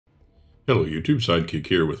Hello YouTube, Sidekick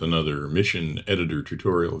here with another Mission Editor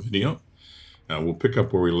tutorial video. We'll pick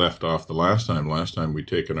up where we left off the last time. Last time we'd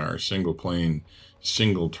taken our single plane,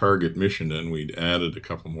 single target mission and we'd added a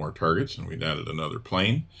couple more targets and we'd added another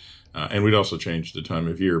plane. And we'd also changed the time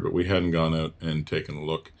of year, but we hadn't gone out and taken a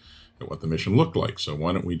look at what the mission looked like. So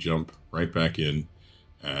why don't we jump right back in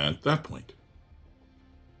at that point.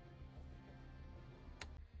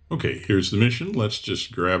 Okay, here's the mission. Let's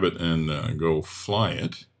just grab it and go fly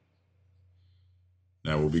it.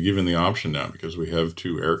 Now we'll be given the option now because we have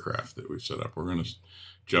two aircraft that we've set up. We're going to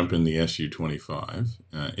jump in the Su-25.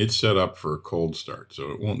 It's set up for a cold start, so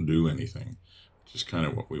it won't do anything, which is kind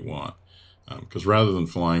of what we want. Because rather than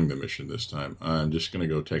flying the mission this time, I'm just going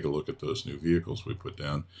to go take a look at those new vehicles we put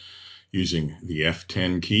down using the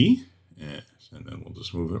F10 key. And then we'll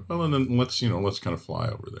just move it. Well, and then let's kind of fly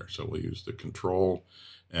over there. So we'll use the Control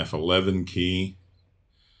F11 key.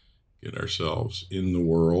 Get ourselves in the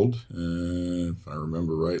world. If I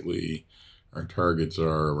remember rightly, our targets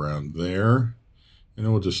are around there. And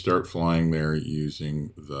then we'll just start flying there using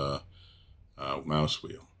the mouse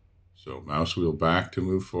wheel. So mouse wheel back to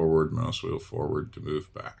move forward, mouse wheel forward to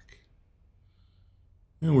move back.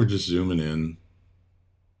 And we're just zooming in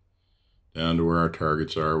down to where our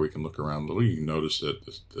targets are. We can look around a little. You can notice that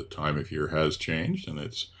the time of year has changed and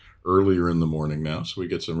it's earlier in the morning now, so we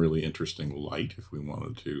get some really interesting light if we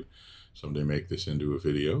wanted to someday make this into a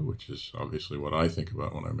video, which is obviously what I think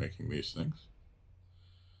about when I'm making these things.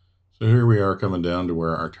 So here we are coming down to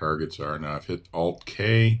where our targets are. Now I've hit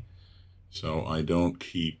Alt-K, so I don't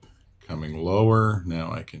keep coming lower.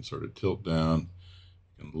 Now I can sort of tilt down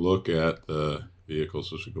and look at the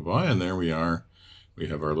vehicles as we go by, and there we are. We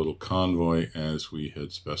have our little convoy as we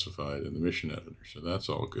had specified in the mission editor, so that's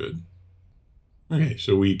all good. Okay,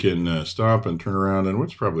 so we can stop and turn around, and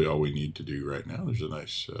what's probably all we need to do right now. There's a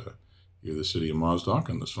nice view of the city of Mozdok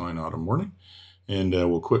on this fine autumn morning. And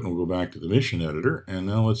we'll quit and we'll go back to the mission editor. And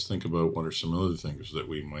now let's think about what are some other things that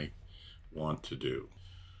we might want to do.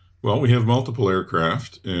 Well, we have multiple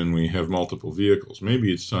aircraft and we have multiple vehicles.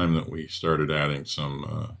 Maybe it's time that we started adding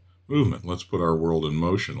some movement. Let's put our world in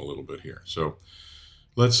motion a little bit here. So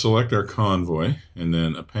let's select our convoy, and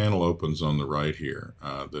then a panel opens on the right here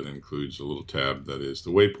that includes a little tab that is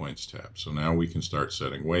the waypoints tab. So now we can start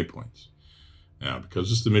setting waypoints. Now,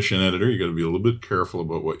 because it's the mission editor, you got to be a little bit careful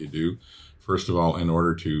about what you do. First of all, in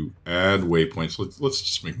order to add waypoints, let's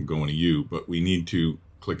just make them go in a U, but we need to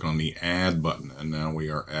click on the add button, and now we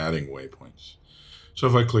are adding waypoints. So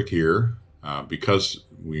if I click here, because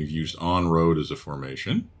we've used on road as a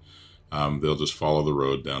formation, they'll just follow the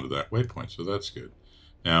road down to that waypoint, so that's good.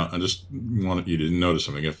 Now, I just wanted you to notice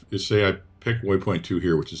something. If say I pick waypoint 2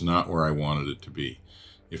 here, which is not where I wanted it to be,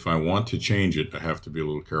 if I want to change it, I have to be a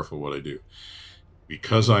little careful what I do.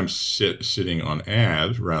 Because I'm sitting on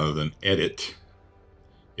add rather than edit,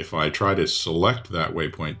 if I try to select that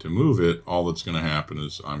waypoint to move it, all that's going to happen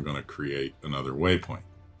is I'm going to create another waypoint.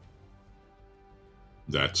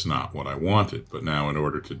 That's not what I wanted. But now in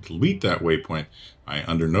order to delete that waypoint, I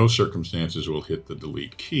under no circumstances will hit the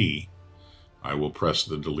delete key. I will press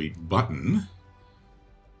the delete button,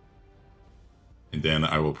 and then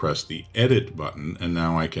I will press the edit button, and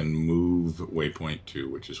now I can move waypoint 2,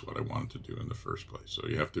 which is what I wanted to do in the first place. So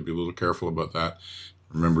you have to be a little careful about that.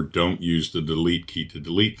 Remember, don't use the delete key to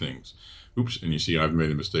delete things. Oops, and you see I've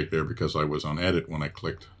made a mistake there because I was on edit when I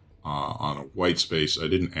clicked on a white space. I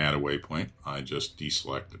didn't add a waypoint, I just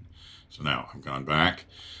deselected. So now I've gone back,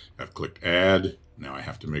 I've clicked add. Now I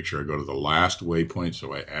have to make sure I go to the last waypoint,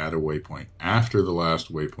 so I add a waypoint after the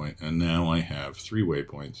last waypoint, and now I have 3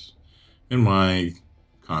 waypoints. And my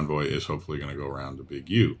convoy is hopefully going to go around the big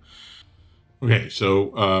U. Okay,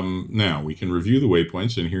 so now we can review the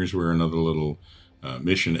waypoints, and here's where another little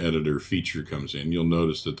mission editor feature comes in. You'll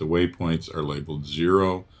notice that the waypoints are labeled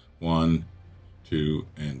 0, 1, 2,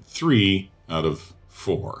 and 3 out of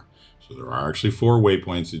 4. So there are actually 4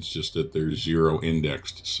 waypoints, it's just that they're 0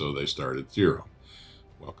 indexed, so they start at 0.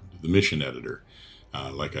 Welcome to the mission editor.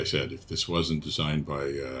 Like I said, if this wasn't designed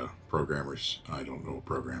by programmers, I don't know a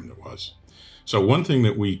program that was. So one thing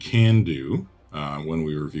that we can do when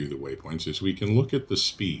we review the waypoints is we can look at the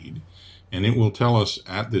speed, and it will tell us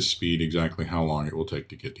at this speed exactly how long it will take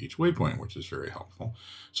to get to each waypoint, which is very helpful.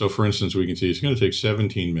 So for instance, we can see it's going to take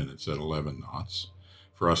 17 minutes at 11 knots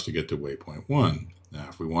for us to get to waypoint 1. Now,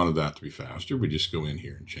 if we wanted that to be faster, we just go in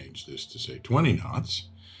here and change this to say 20 knots,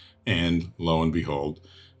 and lo and behold,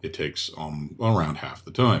 it takes around half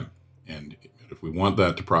the time. And if we want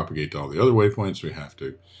that to propagate to all the other waypoints, we have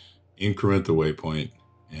to increment the waypoint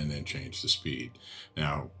and then change the speed.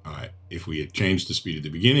 Now, if we had changed the speed at the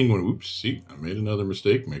beginning, oops, see, I made another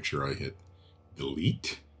mistake. Make sure I hit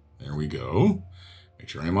delete. There we go. Make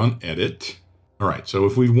sure I'm on edit. All right, so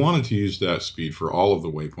if we wanted to use that speed for all of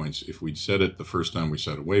the waypoints, if we'd set it the first time we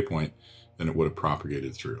set a waypoint, then it would have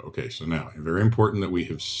propagated through. Okay, so now, very important that we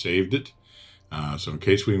have saved it. So in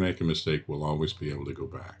case we make a mistake, we'll always be able to go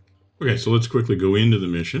back. Okay, so let's quickly go into the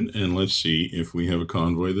mission and let's see if we have a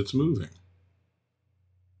convoy that's moving.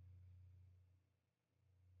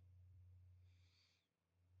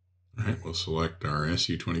 All right, we'll select our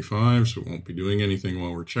SU-25, so it won't be doing anything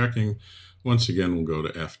while we're checking. Once again, we'll go to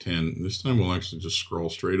F10. This time we'll actually just scroll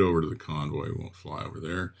straight over to the convoy. We won't fly over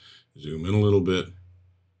there. Zoom in a little bit.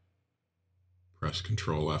 Press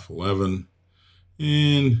Control F11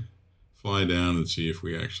 and fly down and see if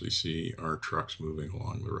we actually see our trucks moving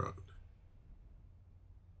along the road.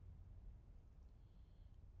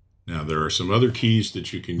 Now, there are some other keys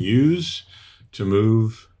that you can use to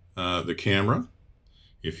move the camera.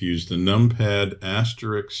 If you use the numpad,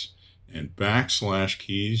 asterisk, and backslash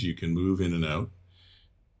keys, you can move in and out.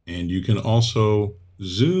 And you can also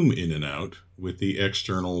zoom in and out with the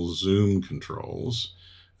external zoom controls,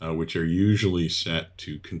 which are usually set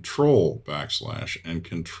to control backslash and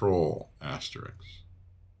control asterisk.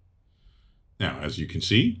 Now, as you can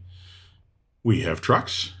see, we have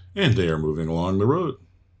trucks and they are moving along the road.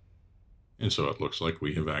 And so it looks like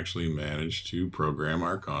we have actually managed to program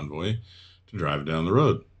our convoy to drive down the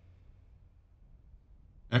road.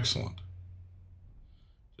 Excellent.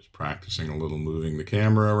 Just practicing a little moving the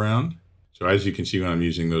camera around. So as you can see, when I'm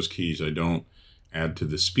using those keys, I don't add to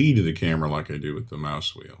the speed of the camera like I do with the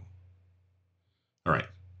mouse wheel. All right,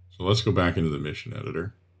 so let's go back into the mission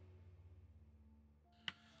editor.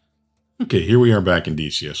 Okay, here we are back in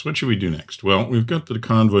DCS. What should we do next? Well, we've got the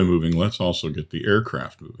convoy moving. Let's also get the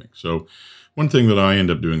aircraft moving. So one thing that I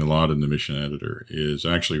end up doing a lot in the mission editor is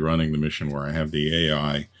actually running the mission where I have the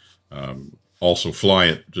AI also fly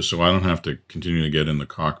it, just so I don't have to continue to get in the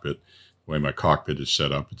cockpit. The way my cockpit is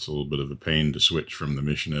set up, it's a little bit of a pain to switch from the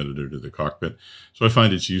mission editor to the cockpit. So I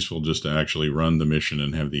find it's useful just to actually run the mission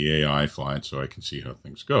and have the AI fly it so I can see how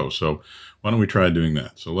things go. So why don't we try doing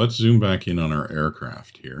that? So let's zoom back in on our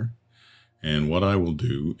aircraft here. And what I will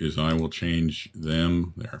do is I will change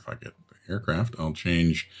them, there, if I get the aircraft, I'll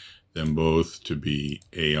change them both to be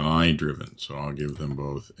AI driven. So I'll give them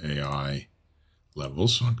both AI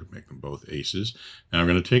levels, so I'm going to make them both aces. Now I'm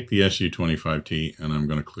going to take the SU-25T and I'm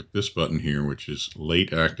going to click this button here, which is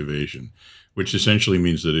late activation, which essentially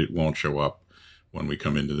means that it won't show up when we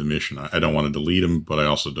come into the mission. I don't want to delete them, but I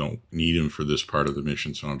also don't need them for this part of the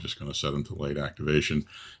mission, so I'm just going to set them to late activation.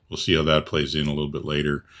 We'll see how that plays in a little bit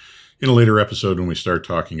later. In a later episode, when we start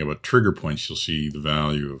talking about trigger points, you'll see the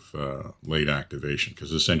value of late activation,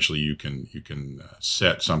 because essentially you can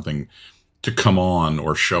set something to come on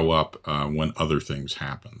or show up when other things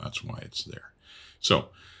happen. That's why it's there. So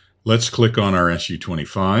let's click on our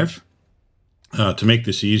SU-25. To make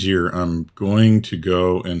this easier, I'm going to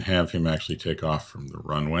go and have him actually take off from the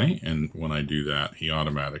runway. And when I do that, he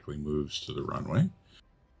automatically moves to the runway.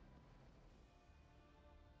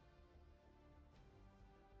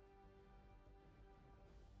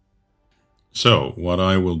 So what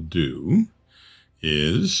I will do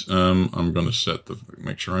is I'm going to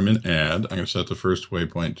make sure I'm in add. I'm going to set the first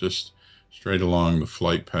waypoint just straight along the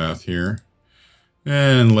flight path here.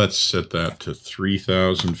 And let's set that to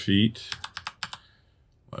 3,000 feet.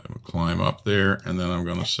 Let him climb up there. And then I'm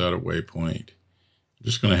going to set a waypoint. I'm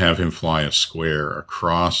just going to have him fly a square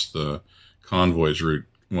across the convoy's route.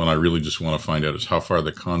 What I really just want to find out is how far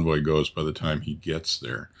the convoy goes by the time he gets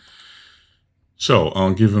there. So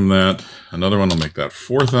I'll give him that. Another one, I'll make that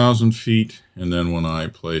 4,000 feet. And then when I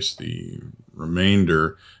place the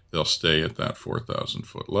remainder, they'll stay at that 4,000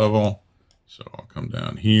 foot level. So I'll come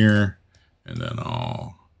down here and then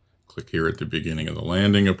I'll click here at the beginning of the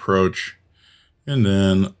landing approach. And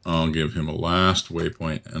then I'll give him a last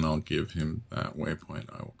waypoint and I'll give him that waypoint.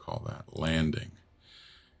 I will call that landing.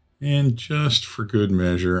 And just for good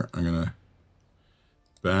measure, I'm going to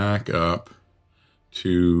back up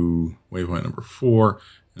to waypoint number 4,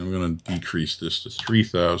 and I'm going to decrease this to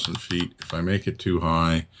 3,000 feet. If I make it too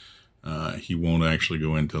high, he won't actually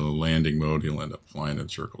go into the landing mode. He'll end up flying in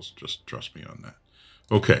circles. Just trust me on that.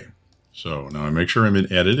 Okay, so now I make sure I'm in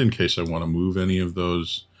edit in case I want to move any of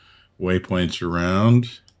those waypoints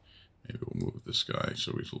around. Maybe we'll move this guy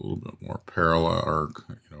so he's a little bit more parallel, or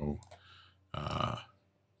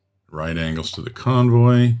right angles to the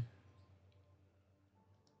convoy.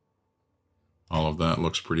 All of that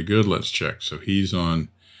looks pretty good. Let's check. So he's on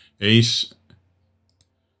ace,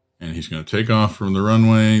 and he's going to take off from the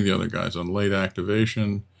runway. The other guy's on late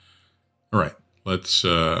activation. All right, let's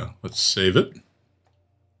save it.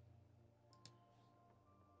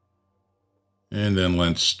 And then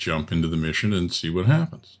let's jump into the mission and see what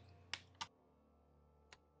happens.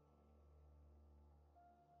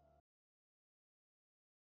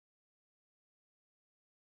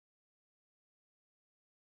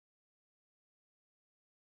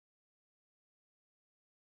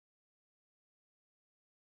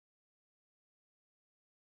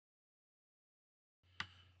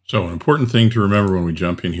 So an important thing to remember when we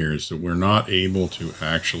jump in here is that we're not able to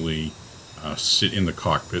actually sit in the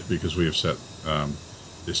cockpit because we have set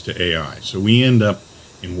this to AI. So we end up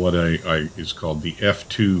in what is called the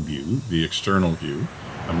F2 view, the external view.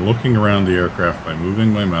 I'm looking around the aircraft by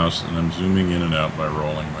moving my mouse, and I'm zooming in and out by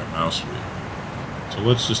rolling my mouse wheel. So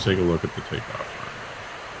let's just take a look at the takeoff.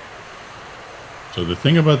 So the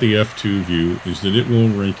thing about the F2 view is that it will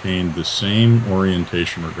retain the same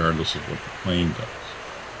orientation regardless of what the plane does.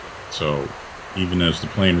 So even as the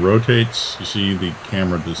plane rotates, you see the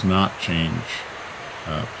camera does not change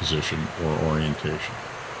position or orientation.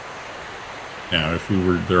 Now,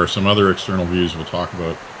 there are some other external views we'll talk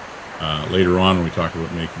about later on when we talk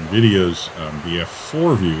about making videos. The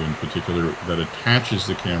F4 view in particular that attaches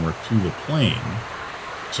the camera to the plane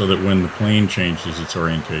so that when the plane changes its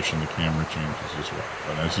orientation, the camera changes as well.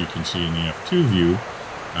 But as you can see in the F2 view,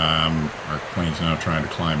 our plane's now trying to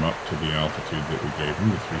climb up to the altitude that we gave him,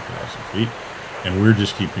 the 3,000 feet, and we're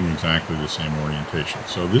just keeping exactly the same orientation.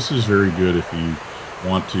 So this is very good if you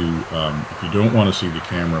want to, if you don't want to see the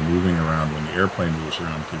camera moving around when the airplane moves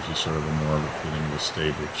around. It gives you sort of a more of a feeling of a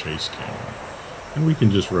stable chase camera. And we can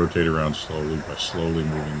just rotate around slowly by slowly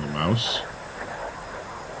moving the mouse.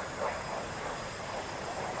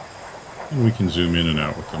 And we can zoom in and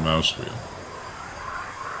out with the mouse wheel.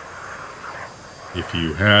 If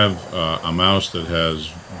you have a mouse that has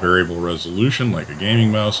variable resolution, like a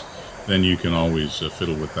gaming mouse, then you can always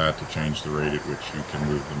fiddle with that to change the rate at which you can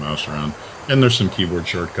move the mouse around. And there's some keyboard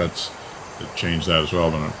shortcuts that change that as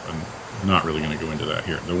well, but I'm not really going to go into that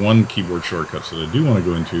here. The one keyboard shortcuts that I do want to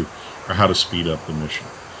go into are how to speed up the mission.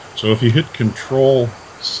 So if you hit Control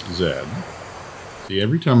Z, see,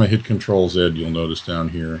 every time I hit Control Z, you'll notice down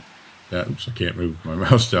here, oops, I can't move my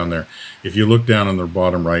mouse down there. If you look down in the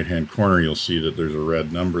bottom right-hand corner, you'll see that there's a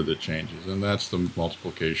red number that changes, and that's the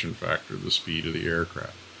multiplication factor, the speed of the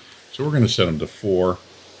aircraft. So we're going to set them to 4.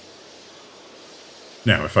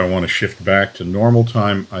 Now, if I want to shift back to normal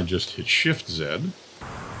time, I just hit Shift Z, and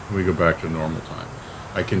we go back to normal time.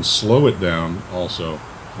 I can slow it down also.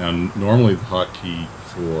 Now, normally the hotkey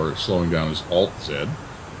for slowing down is Alt Z.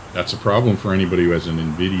 That's a problem for anybody who has an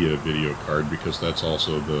NVIDIA video card because that's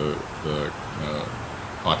also the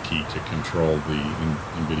hotkey to control the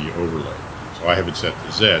NVIDIA overlay. So I have it set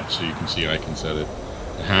to Z, so you can see I can set it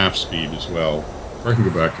to half speed as well, or I can go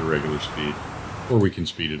back to regular speed, or we can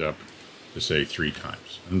speed it up to say 3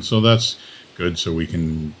 times. And so that's good, so we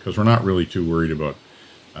can, because we're not really too worried about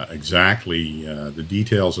exactly the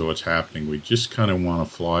details of what's happening. We just kind of want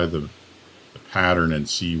to fly the pattern and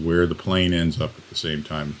see where the plane ends up at the same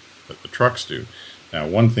time that the trucks do. Now,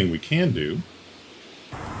 one thing we can do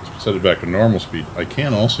is set it back to normal speed. I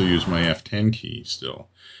can also use my F10 key still,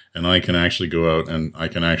 and I can actually go out and I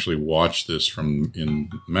can actually watch this from in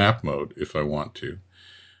map mode if I want to,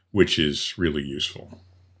 which is really useful.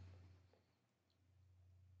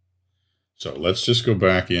 So let's just go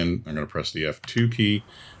back in. I'm going to press the F2 key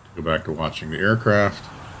to go back to watching the aircraft.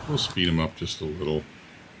 We'll speed them up just a little.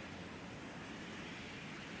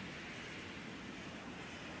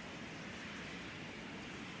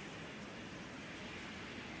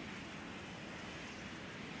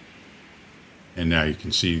 And now you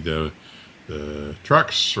can see the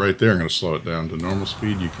trucks right there. I'm going to slow it down to normal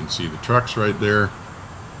speed. You can see the trucks right there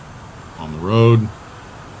on the road.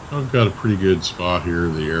 So I've got a pretty good spot here.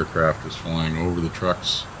 The aircraft is flying over the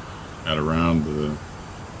trucks at around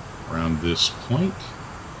this point.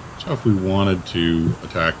 So if we wanted to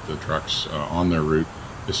attack the trucks on their route,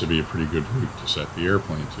 this would be a pretty good route to set the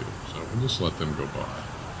airplane to. So we'll just let them go by.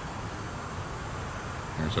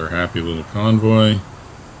 There's our happy little convoy.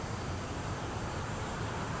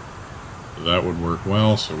 So that would work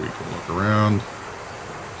well, so we can look around,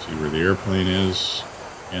 see where the airplane is,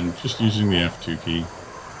 and just using the F2 key.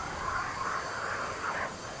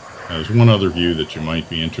 Now, there's one other view that you might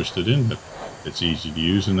be interested in that it's easy to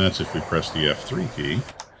use, and that's if we press the F3 key,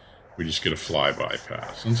 we just get a flyby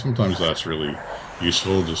pass. And sometimes that's really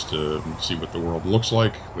useful just to see what the world looks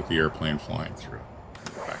like with the airplane flying through.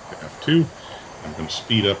 Back to F2. I'm going to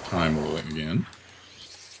speed up time a little again.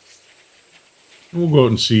 And we'll go out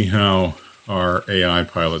and see how our AI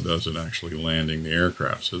pilot does it actually landing the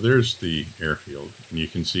aircraft. So there's the airfield, and you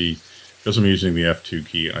can see, because I'm using the F2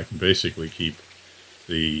 key, I can basically keep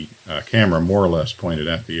the camera more or less pointed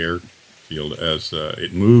at the airfield airfield as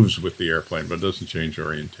it moves with the airplane, but doesn't change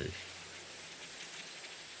orientation.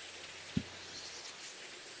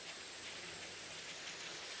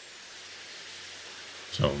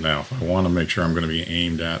 So now if I want to make sure I'm going to be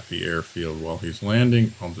aimed at the airfield while he's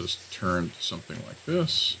landing, I'll just turn to something like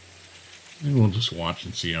this, and we'll just watch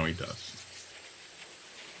and see how he does.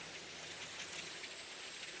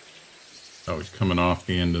 Oh, he's coming off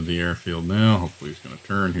the end of the airfield now. Hopefully he's going to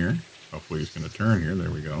turn here. There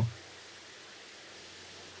we go.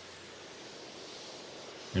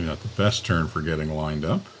 Maybe not the best turn for getting lined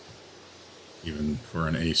up, even for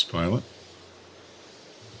an ace pilot.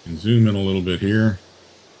 You can zoom in a little bit here.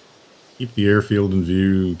 Keep the airfield in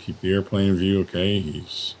view, keep the airplane in view. Okay,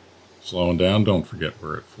 he's slowing down. Don't forget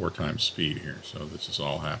we're at 4 times speed here, so this is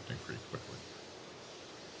all happening pretty quickly.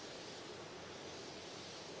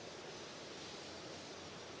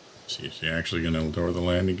 Let's see, is he actually going to lower the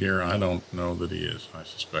landing gear? I don't know that he is. I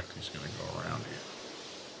suspect he's going to go around here.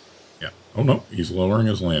 Yeah. Oh, no, he's lowering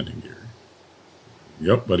his landing gear.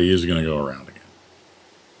 Yep, but he is going to go around again.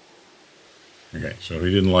 Okay, so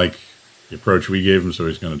he didn't like the approach we gave him, so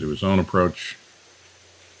he's going to do his own approach.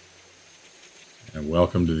 And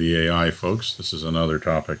welcome to the AI, folks. This is another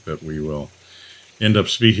topic that we will end up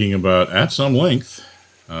speaking about at some length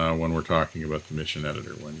when we're talking about the mission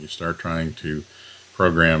editor. When you start trying to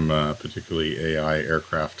program particularly AI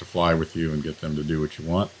aircraft to fly with you and get them to do what you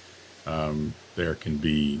want, there can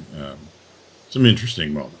be some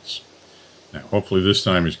interesting moments. Now, hopefully this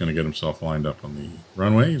time he's going to get himself lined up on the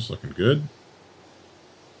runway. He's looking good.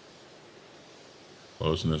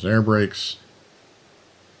 Closing his air brakes.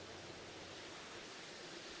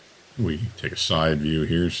 We take a side view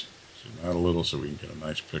here, zoom out a little so we can get a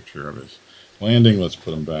nice picture of his landing. Let's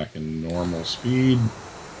put him back in normal speed.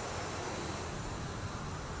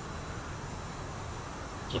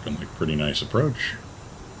 It's looking like a pretty nice approach.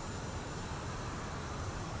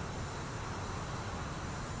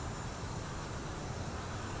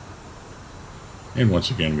 And once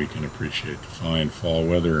again, we can appreciate the fine fall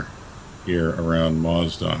weather here around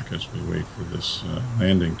Mozdok as we wait for this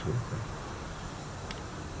landing to occur.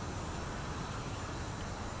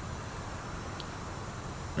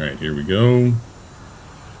 All right, here we go.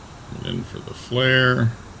 And in for the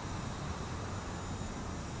flare.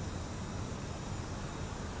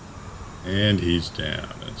 And he's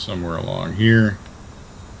down. And somewhere along here,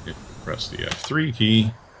 if we press the F3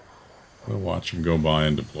 key, we'll watch him go by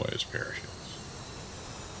and deploy his parachutes.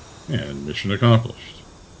 And mission accomplished.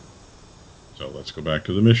 So let's go back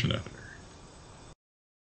to the mission editor.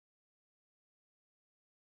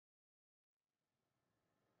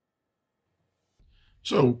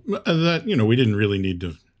 So that, we didn't really need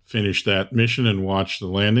to finish that mission and watch the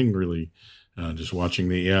landing, really just watching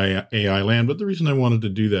the AI land. But the reason I wanted to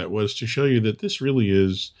do that was to show you that this really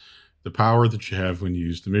is the power that you have when you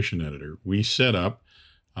use the mission editor. We set up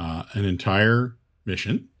an entire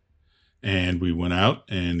mission, and we went out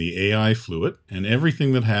and the AI flew it, and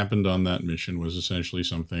everything that happened on that mission was essentially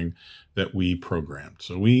something that we programmed.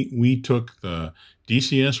 So we took the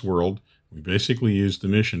DCS world, we basically used the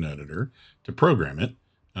mission editor to program it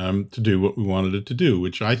to do what we wanted it to do,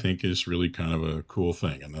 which I think is really kind of a cool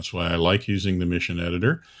thing. And that's why I like using the mission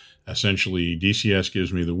editor. Essentially, DCS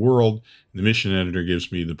gives me the world, and the mission editor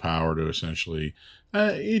gives me the power to essentially,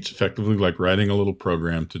 it's effectively like writing a little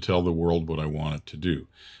program to tell the world what I want it to do.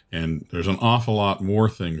 And there's an awful lot more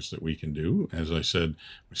things that we can do. As I said,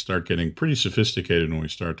 we start getting pretty sophisticated when we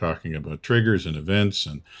start talking about triggers and events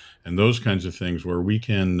and those kinds of things where we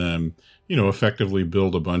can, effectively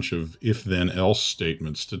build a bunch of if-then-else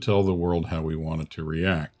statements to tell the world how we want it to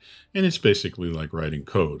react. And it's basically like writing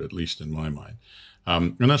code, at least in my mind.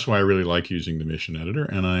 And that's why I really like using the mission editor,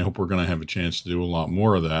 and I hope we're going to have a chance to do a lot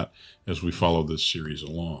more of that as we follow this series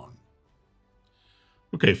along.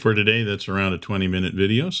 Okay, for today, that's around a 20-minute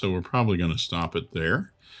video, so we're probably going to stop it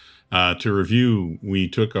there. To review, we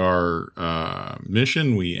took our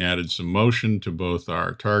mission, we added some motion to both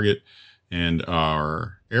our target and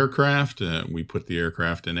our aircraft. We put the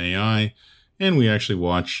aircraft in AI, and we actually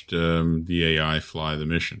watched the AI fly the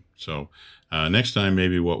mission. So next time,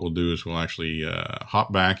 maybe what we'll do is we'll actually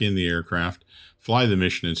hop back in the aircraft, fly the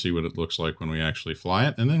mission, and see what it looks like when we actually fly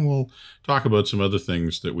it. And then we'll talk about some other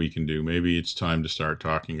things that we can do. Maybe it's time to start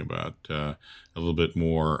talking about a little bit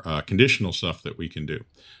more conditional stuff that we can do.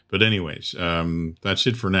 But anyways, that's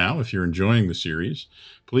it for now. If you're enjoying the series,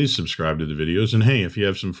 please subscribe to the videos. And hey, if you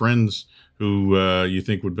have some friends who you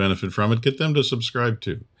think would benefit from it, get them to subscribe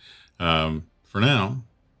too. For now,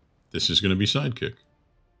 this is going to be Sidekick,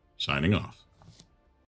 signing off.